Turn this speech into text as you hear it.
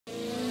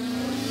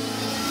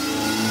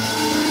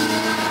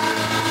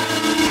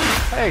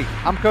Hey,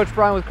 I'm Coach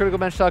Brian with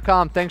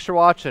Criticalbench.com. Thanks for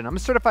watching. I'm a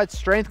certified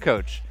strength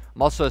coach.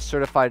 I'm also a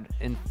certified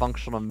in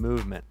functional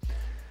movement.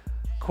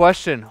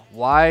 Question,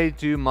 why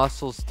do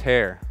muscles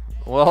tear?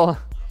 Well,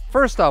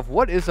 first off,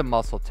 what is a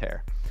muscle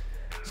tear?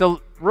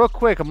 So real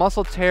quick, a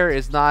muscle tear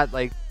is not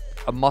like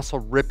a muscle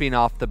ripping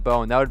off the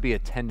bone. That would be a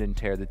tendon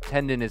tear. The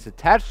tendon is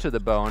attached to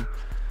the bone.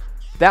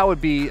 That would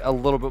be a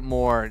little bit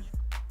more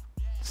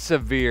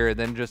severe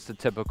than just a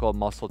typical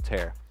muscle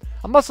tear.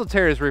 A muscle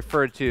tear is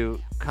referred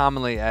to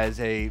commonly as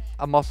a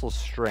muscle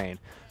strain.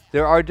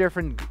 There are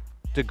different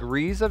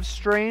degrees of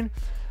strain,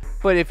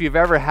 but if you've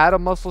ever had a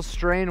muscle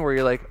strain where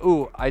you're like,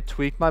 ooh, I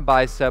tweaked my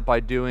bicep I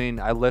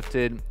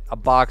lifted a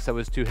box that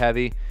was too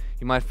heavy,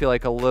 you might feel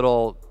like a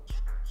little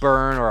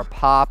burn or a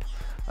pop.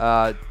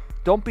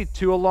 Don't be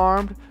too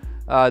alarmed.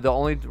 The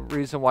only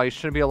reason why you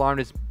shouldn't be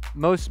alarmed is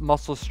most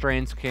muscle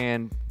strains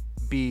can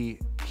be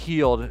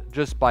healed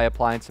just by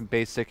applying some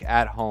basic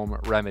at-home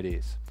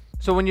remedies.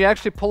 So when you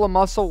actually pull a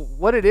muscle,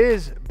 what it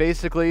is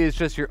basically is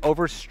just you're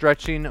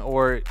overstretching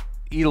or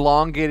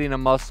elongating a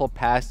muscle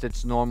past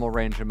its normal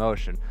range of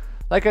motion.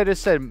 Like I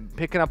just said,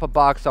 picking up a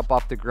box up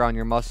off the ground,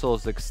 your muscle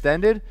is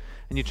extended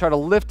and you try to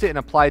lift it and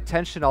apply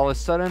tension. All of a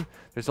sudden,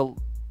 there's a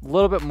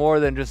little bit more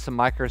than just some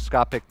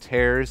microscopic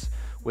tears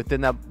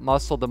within that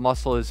muscle. The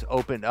muscle is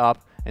opened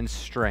up and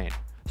strained.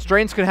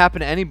 Strains can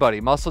happen to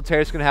anybody. Muscle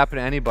tears can happen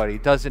to anybody.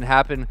 It doesn't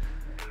happen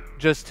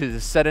just to the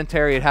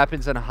sedentary. It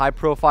happens in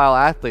high-profile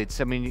athletes.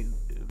 I mean, you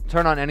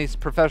turn on any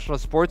professional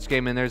sports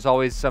game and there's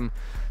always some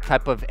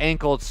type of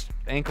ankle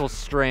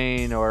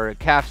strain or a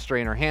calf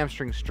strain or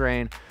hamstring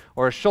strain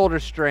or a shoulder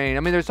strain. I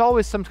mean, there's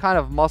always some kind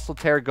of muscle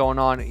tear going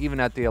on even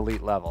at the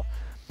elite level.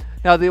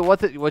 Now,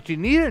 what you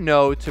need to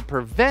know to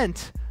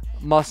prevent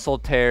muscle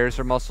tears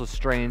or muscle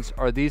strains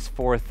are these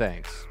four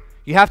things.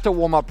 You have to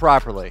warm up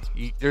properly.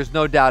 There's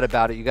no doubt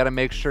about it. You got to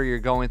make sure you're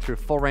going through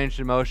full range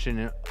of motion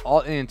in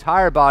the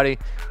entire body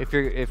if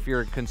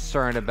you're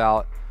concerned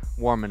about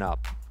warming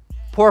up.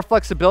 Poor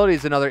flexibility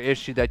is another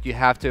issue that you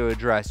have to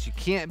address. You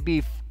can't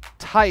be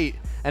tight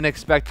and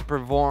expect to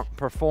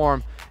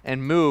perform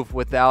and move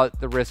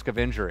without the risk of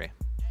injury.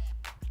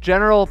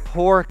 General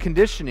poor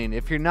conditioning.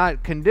 If you're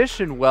not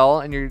conditioned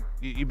well and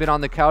you've been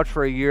on the couch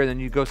for a year, then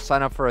you go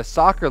sign up for a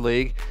soccer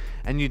league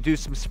and you do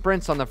some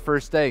sprints on the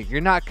first day,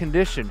 you're not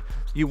conditioned.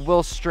 You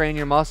will strain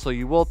your muscle.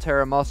 You will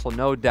tear a muscle,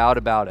 no doubt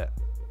about it.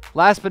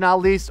 Last but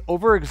not least,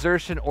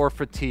 overexertion or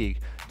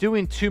fatigue.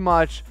 Doing too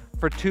much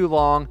for too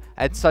long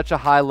at such a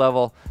high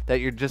level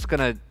that you're just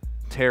going to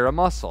tear a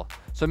muscle.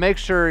 So make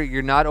sure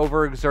you're not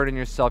overexerting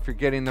yourself. You're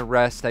getting the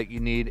rest that you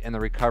need and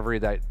the recovery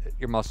that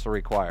your muscle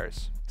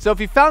requires. So if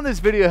you found this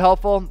video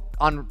helpful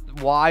on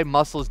why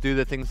muscles do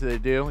the things that they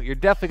do, you're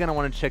definitely going to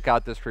want to check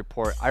out this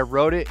report. I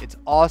wrote it. It's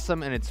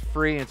awesome and it's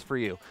free and it's for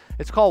you.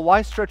 It's called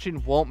Why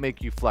Stretching Won't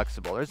Make You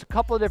Flexible. There's a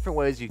couple of different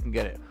ways you can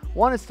get it.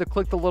 One is to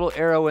click the little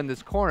arrow in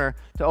this corner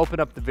to open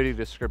up the video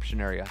description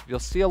area. You'll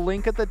see a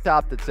link at the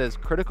top that says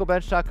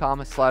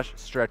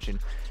criticalbench.com/stretching.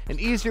 An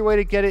easier way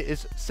to get it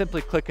is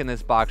simply click in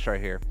this box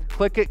right here.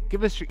 Click it,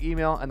 give us your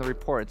email, and the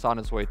report is on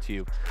its way to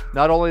you.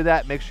 Not only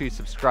that, make sure you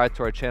subscribe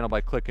to our channel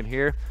by clicking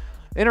here.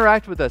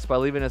 Interact with us by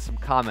leaving us some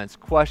comments,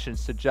 questions,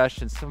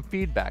 suggestions, some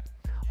feedback.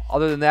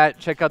 Other than that,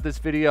 check out this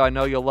video. I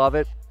know you'll love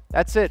it.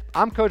 That's it.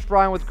 I'm Coach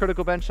Brian with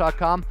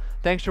Criticalbench.com.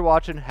 Thanks for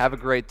watching. Have a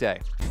great day.